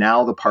 And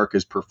now the park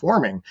is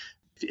performing.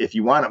 If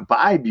you want to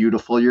buy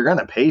beautiful, you're going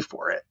to pay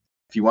for it.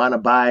 If you want to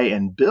buy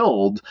and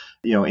build,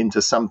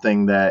 into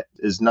something that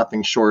is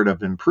nothing short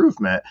of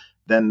improvement,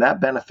 then that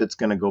benefit's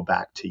going to go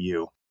back to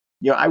you.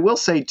 I will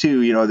say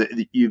too,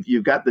 that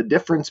you've got the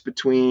difference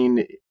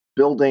between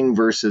building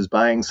versus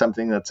buying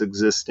something that's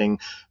existing.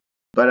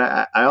 But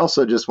I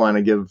also just want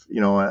to give,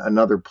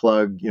 another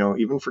plug,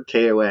 even for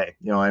KOA.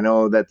 I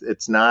know that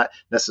it's not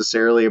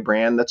necessarily a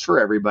brand that's for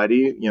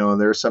everybody.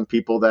 There are some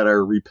people that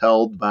are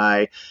repelled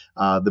by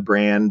the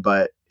brand,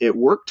 but it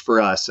worked for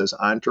us as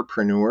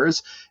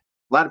entrepreneurs.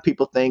 A lot of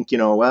people think,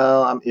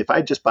 if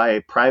I just buy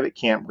a private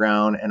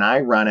campground and I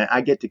run it,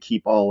 I get to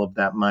keep all of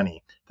that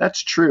money.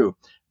 That's true.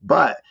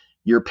 But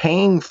you're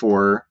paying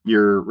for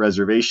your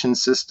reservation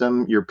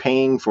system. You're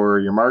paying for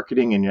your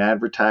marketing and your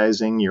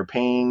advertising. You're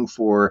paying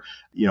for,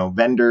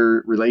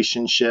 vendor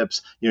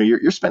relationships.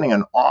 You're spending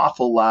an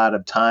awful lot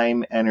of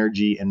time,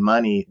 energy, and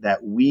money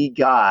that we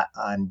got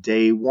on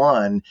day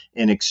one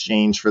in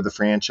exchange for the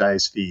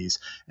franchise fees.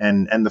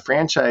 And the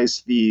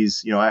franchise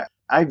fees,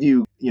 I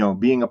view,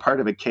 being a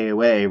part of a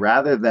KOA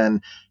rather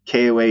than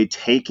KOA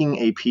taking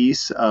a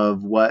piece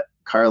of what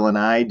Carl and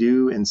I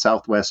do in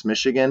Southwest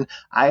Michigan.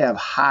 I have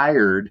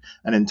hired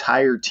an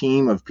entire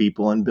team of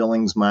people in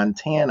Billings,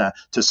 Montana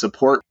to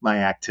support my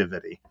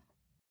activity.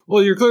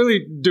 Well, you're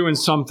clearly doing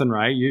something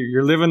right.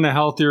 You're living the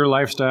healthier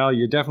lifestyle.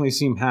 You definitely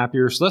seem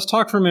happier. So let's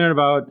talk for a minute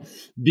about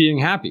being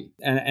happy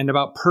and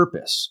about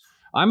purpose.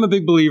 I'm a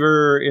big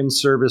believer in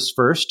service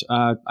first.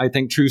 I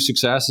think true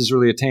success is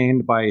really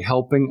attained by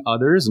helping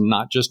others and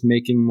not just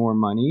making more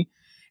money.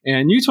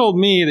 And you told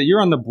me that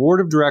you're on the board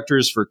of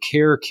directors for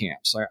Care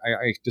Camps.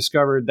 I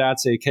discovered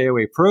that's a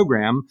KOA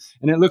program,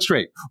 and it looks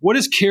great. What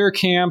is Care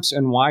Camps,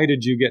 and why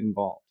did you get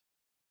involved?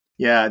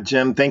 Yeah,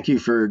 Jim, thank you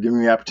for giving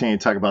me the opportunity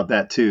to talk about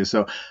that too.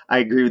 So I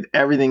agree with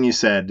everything you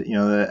said.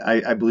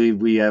 I believe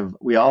we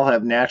all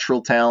have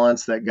natural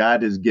talents that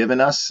God has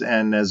given us,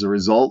 and as a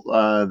result,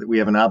 we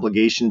have an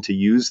obligation to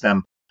use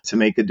them to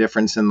make a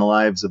difference in the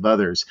lives of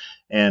others.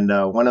 And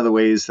one of the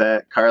ways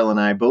that Carl and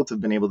I both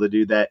have been able to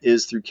do that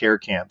is through Care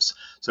Camps.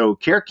 So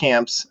Care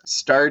Camps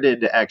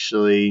started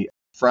actually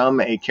from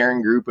a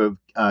caring group of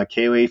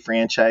KOA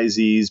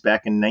franchisees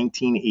back in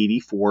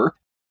 1984,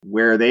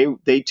 where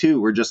they too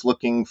were just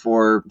looking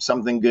for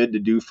something good to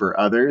do for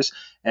others.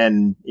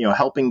 And,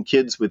 helping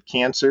kids with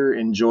cancer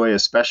enjoy a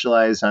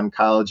specialized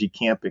oncology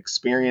camp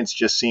experience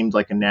just seemed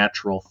like a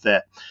natural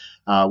fit.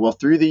 Well,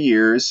 through the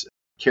years,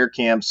 Care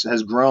Camps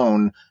has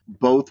grown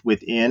both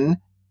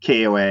within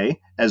KOA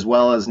as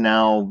well as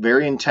now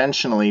very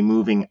intentionally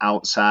moving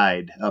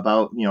outside.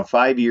 About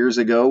 5 years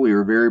ago, we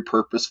were very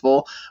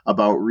purposeful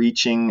about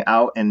reaching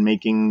out and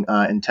making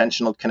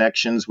intentional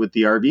connections with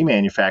the RV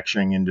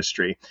manufacturing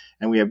industry.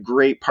 And we have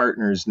great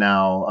partners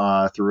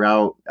now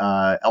throughout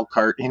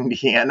Elkhart,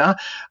 Indiana,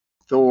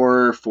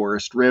 Thor,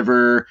 Forest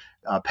River,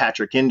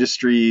 Patrick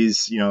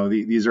Industries.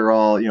 These are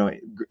all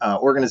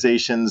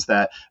organizations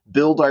that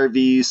build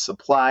RVs,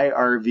 supply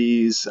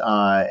RVs,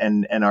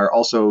 and are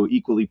also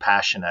equally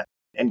passionate.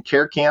 And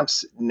Care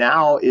Camps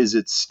now is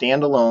its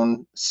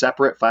standalone,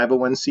 separate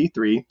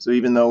 501c3. So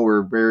even though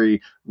we're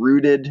very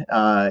rooted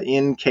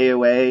in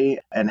KOA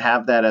and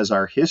have that as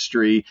our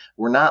history,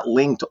 we're not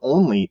linked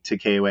only to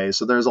KOA.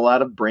 So there's a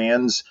lot of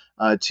brands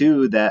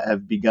too that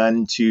have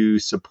begun to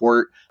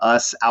support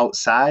us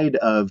outside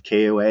of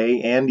KOA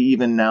and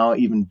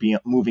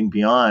moving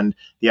beyond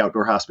the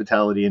outdoor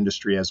hospitality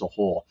industry as a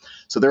whole.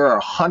 So there are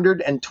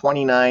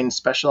 129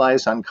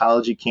 specialized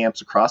oncology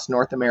camps across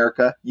North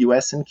America,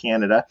 US, and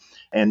Canada.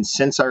 And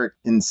since our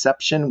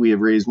inception, we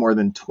have raised more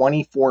than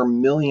 $24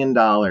 million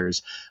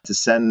to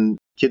send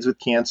kids with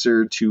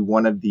cancer to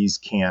one of these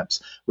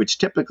camps, which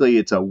typically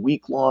it's a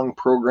week-long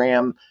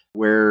program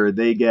where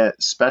they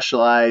get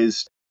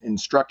specialized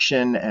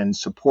instruction and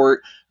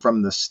support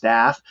from the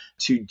staff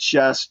to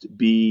just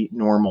be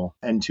normal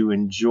and to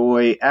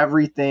enjoy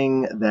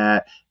everything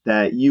that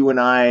you and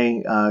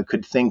I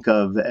could think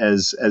of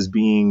as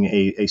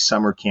being a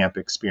summer camp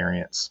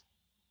experience.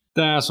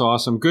 That's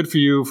awesome. Good for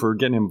you for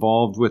getting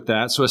involved with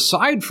that. So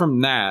aside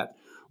from that,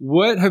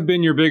 what have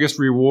been your biggest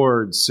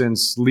rewards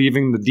since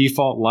leaving the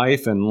default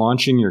life and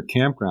launching your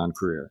campground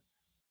career?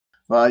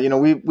 Well,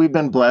 we've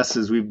been blessed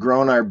as we've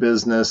grown our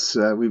business.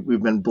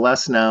 We've been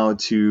blessed now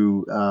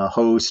to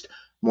host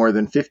more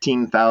than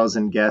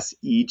 15,000 guests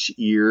each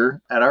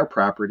year at our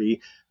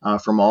property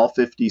from all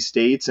 50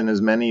 states and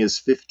as many as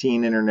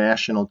 15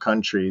 international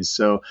countries.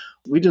 So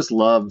we just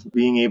love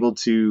being able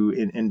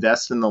to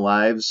invest in the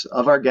lives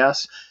of our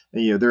guests.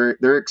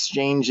 They're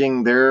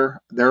exchanging their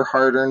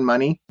hard-earned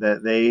money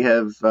that they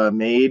have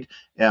made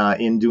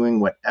in doing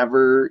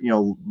whatever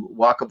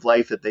walk of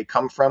life that they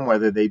come from,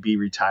 whether they be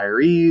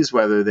retirees,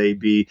 whether they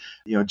be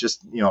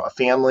just a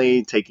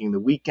family taking the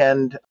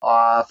weekend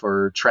off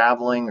or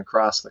traveling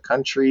across the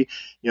country.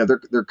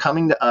 They're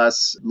coming to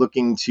us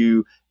looking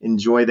to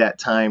enjoy that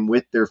time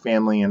with their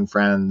family and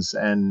friends,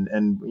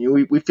 and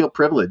we feel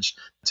privileged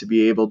to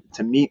be able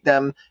to meet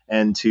them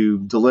and to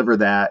deliver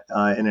that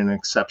in an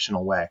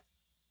exceptional way.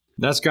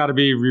 That's got to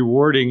be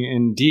rewarding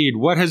indeed.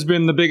 What has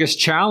been the biggest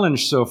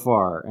challenge so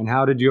far, and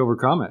how did you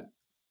overcome it?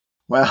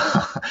 Well,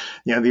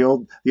 the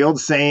old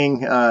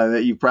saying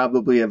that you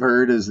probably have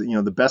heard is,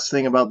 the best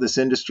thing about this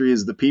industry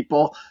is the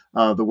people.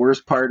 The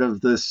worst part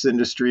of this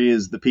industry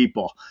is the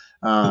people.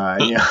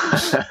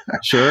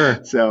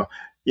 Sure. So,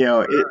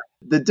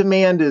 the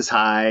demand is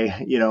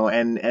high,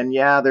 and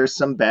yeah, there's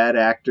some bad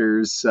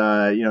actors,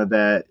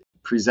 that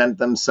present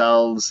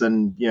themselves,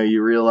 and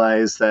you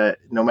realize that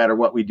no matter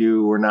what we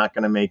do, we're not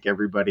going to make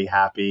everybody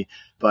happy.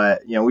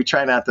 But we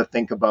try not to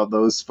think about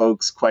those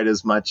folks quite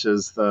as much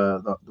as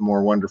the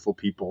more wonderful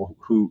people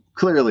who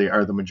clearly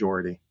are the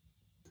majority.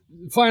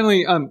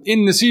 Finally,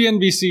 in the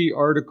CNBC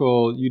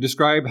article, you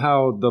describe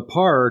how the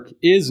park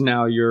is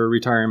now your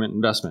retirement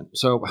investment.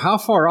 So how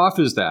far off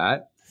is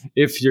that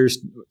if you're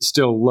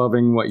still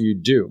loving what you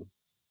do?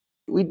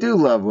 We do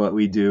love what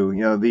we do.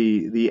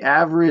 The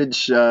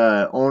average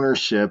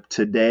ownership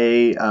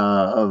today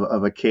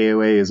of a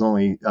KOA is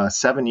only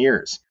 7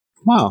 years.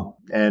 Wow.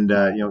 And,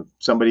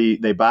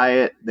 they buy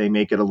it, they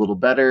make it a little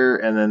better,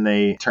 and then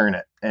they turn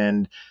it.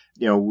 And,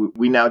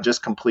 we now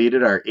just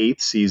completed our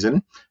 8th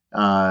season.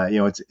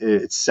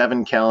 It's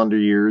 7 calendar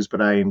years,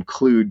 but I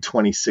include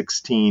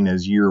 2016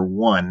 as year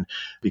 1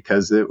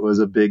 because it was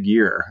a big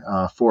year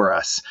for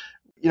us.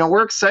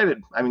 We're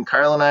excited. I mean,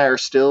 Carl and I are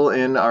still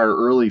in our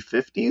early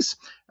 50s.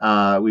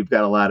 We've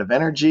got a lot of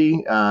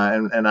energy,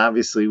 and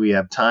obviously we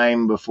have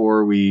time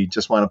before we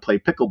just want to play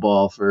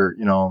pickleball for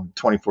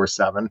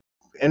 24/7.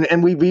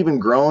 And we've even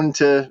grown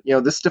to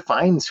this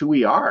defines who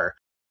we are.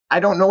 I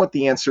don't know what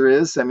the answer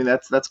is. I mean,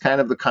 that's kind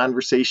of the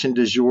conversation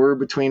du jour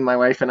between my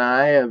wife and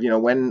I of,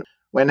 when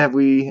have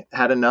we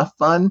had enough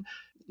fun?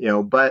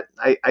 But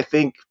I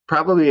think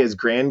probably as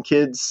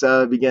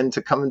grandkids begin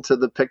to come into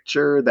the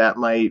picture, that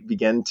might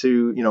begin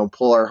to,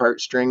 pull our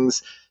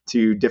heartstrings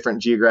to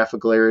different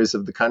geographical areas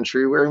of the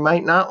country where we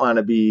might not want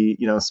to be,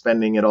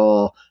 spending it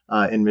all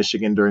in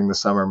Michigan during the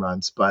summer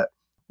months. But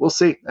we'll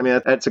see. I mean,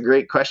 that's a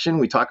great question.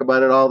 We talk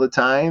about it all the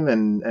time,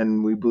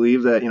 and we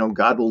believe that,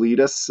 God will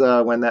lead us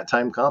when that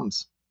time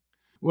comes.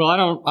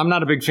 Well, I'm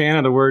not a big fan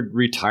of the word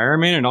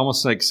retirement. It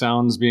almost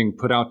sounds being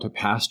put out to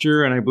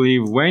pasture. And I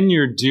believe when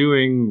you're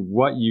doing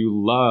what you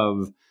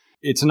love,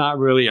 it's not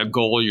really a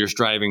goal you're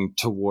striving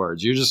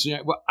towards. You're just,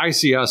 I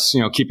see us,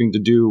 keeping to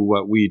do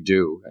what we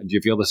do. Do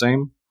you feel the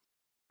same?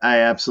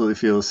 I absolutely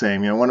feel the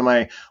same. One of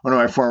my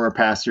former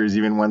pastors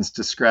even once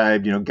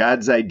described,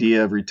 God's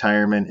idea of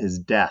retirement is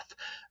death,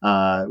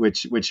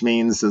 which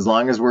means as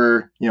long as we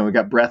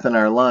got breath in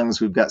our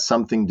lungs, we've got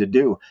something to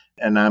do.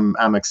 And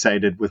I'm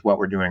excited with what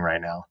we're doing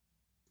right now.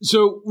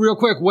 So real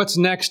quick, what's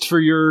next for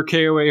your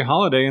KOA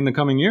holiday in the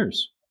coming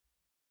years?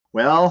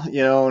 Well,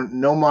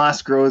 no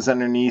moss grows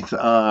underneath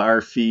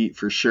our feet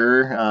for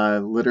sure.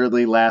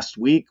 Literally last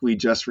week, we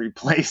just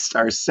replaced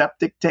our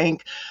septic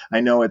tank.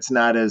 I know it's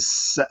not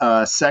as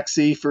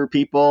sexy for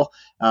people.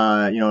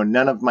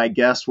 None of my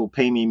guests will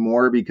pay me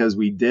more because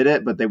we did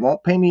it, but they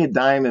won't pay me a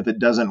dime if it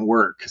doesn't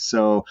work.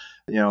 So,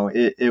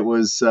 it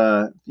was,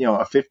 a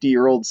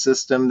 50-year-old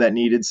system that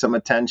needed some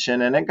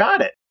attention, and it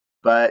got it.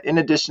 But in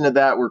addition to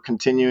that, we're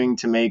continuing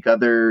to make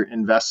other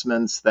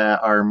investments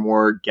that are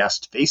more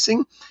guest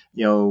facing.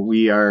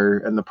 We are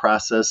in the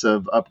process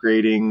of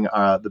upgrading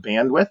the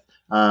bandwidth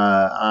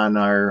on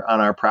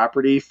our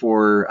property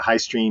for high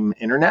stream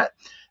internet.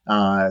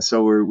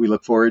 So we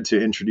look forward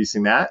to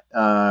introducing that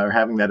or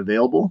having that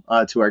available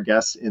to our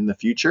guests in the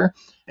future.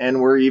 And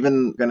we're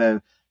even going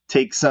to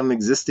take some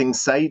existing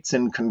sites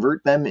and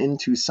convert them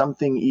into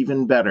something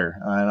even better.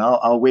 And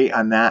I'll wait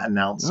on that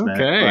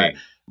announcement. Okay. But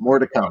more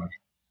to come.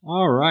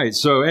 All right.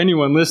 So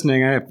anyone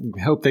listening, I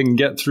hope they can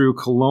get through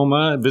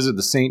Coloma, visit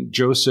the St.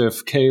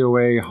 Joseph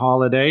KOA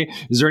holiday.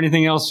 Is there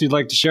anything else you'd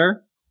like to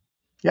share?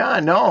 Yeah,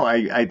 no,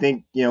 I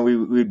think,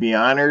 we'd be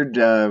honored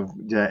to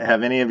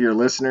have any of your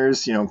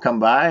listeners, come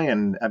by,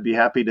 and I'd be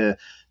happy to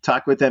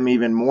talk with them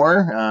even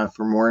more.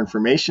 For more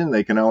information,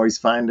 they can always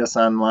find us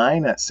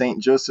online at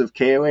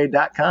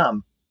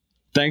stjosephkoa.com.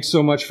 Thanks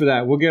so much for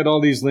that. We'll get all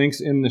these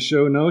links in the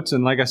show notes.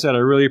 And like I said, I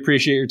really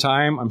appreciate your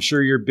time. I'm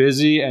sure you're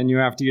busy and you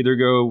have to either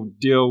go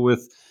deal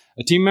with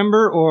a team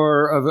member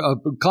or a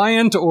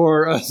client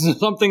or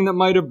something that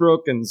might have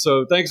broken.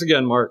 So thanks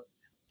again, Mark.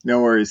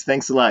 No worries.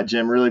 Thanks a lot,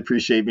 Jim. Really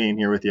appreciate being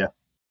here with you.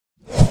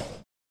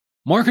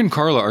 Mark and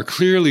Carla are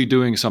clearly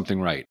doing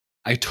something right.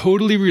 I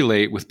totally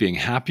relate with being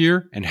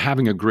happier and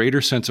having a greater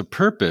sense of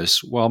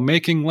purpose while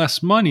making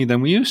less money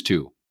than we used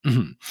to.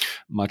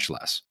 Much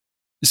less.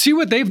 See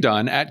what they've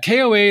done at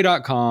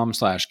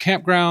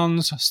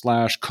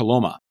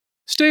koa.com/campgrounds/Coloma.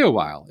 Stay a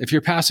while if you're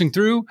passing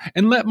through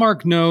and let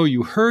Mark know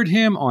you heard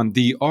him on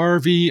The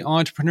RV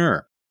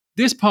Entrepreneur.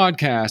 This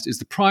podcast is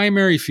the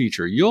primary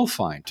feature you'll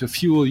find to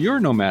fuel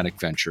your nomadic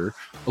venture,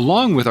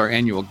 along with our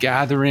annual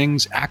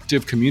gatherings,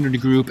 active community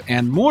group,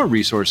 and more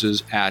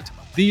resources at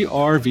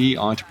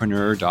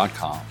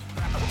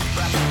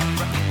therventrepreneur.com.